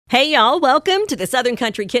Hey y'all, welcome to the Southern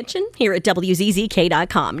Country Kitchen here at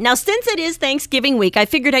WZZK.com. Now, since it is Thanksgiving week, I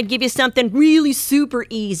figured I'd give you something really super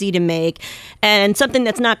easy to make and something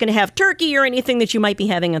that's not going to have turkey or anything that you might be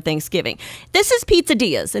having on Thanksgiving. This is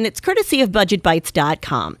Pizzadilla's, and it's courtesy of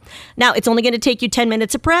BudgetBites.com. Now, it's only going to take you 10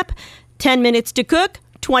 minutes to prep, 10 minutes to cook,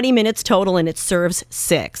 20 minutes total, and it serves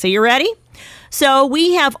 6. Are you ready? So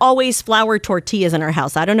we have always flour tortillas in our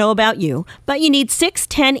house. I don't know about you, but you need 6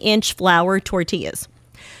 10-inch flour tortillas.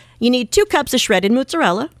 You need 2 cups of shredded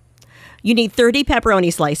mozzarella. You need 30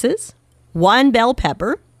 pepperoni slices, 1 bell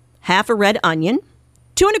pepper, half a red onion,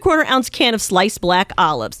 2 1/4 ounce can of sliced black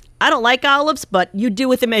olives. I don't like olives, but you do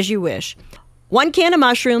with them as you wish. 1 can of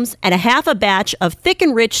mushrooms and a half a batch of thick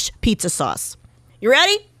and rich pizza sauce. You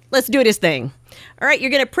ready? Let's do this thing. All right,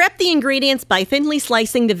 you're going to prep the ingredients by thinly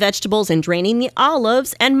slicing the vegetables and draining the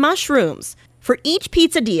olives and mushrooms. For each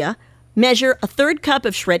pizzadilla, measure a 1/3 cup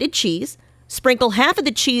of shredded cheese. Sprinkle half of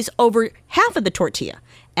the cheese over half of the tortilla.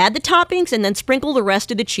 Add the toppings and then sprinkle the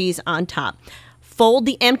rest of the cheese on top. Fold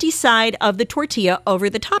the empty side of the tortilla over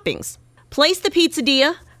the toppings. Place the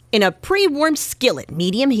pizzadilla in a pre-warmed skillet,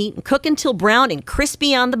 medium heat, and cook until brown and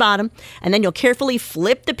crispy on the bottom. And then you'll carefully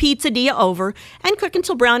flip the pizzadilla over and cook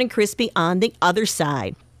until brown and crispy on the other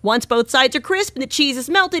side. Once both sides are crisp and the cheese is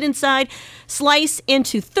melted inside, slice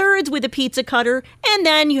into thirds with a pizza cutter, and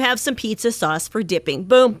then you have some pizza sauce for dipping.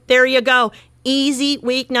 Boom, there you go. Easy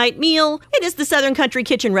weeknight meal. It is the Southern Country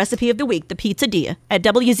Kitchen recipe of the week, the Pizzadilla, at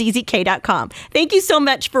WZZK.com. Thank you so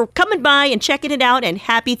much for coming by and checking it out, and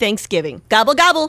happy Thanksgiving. Gobble, gobble.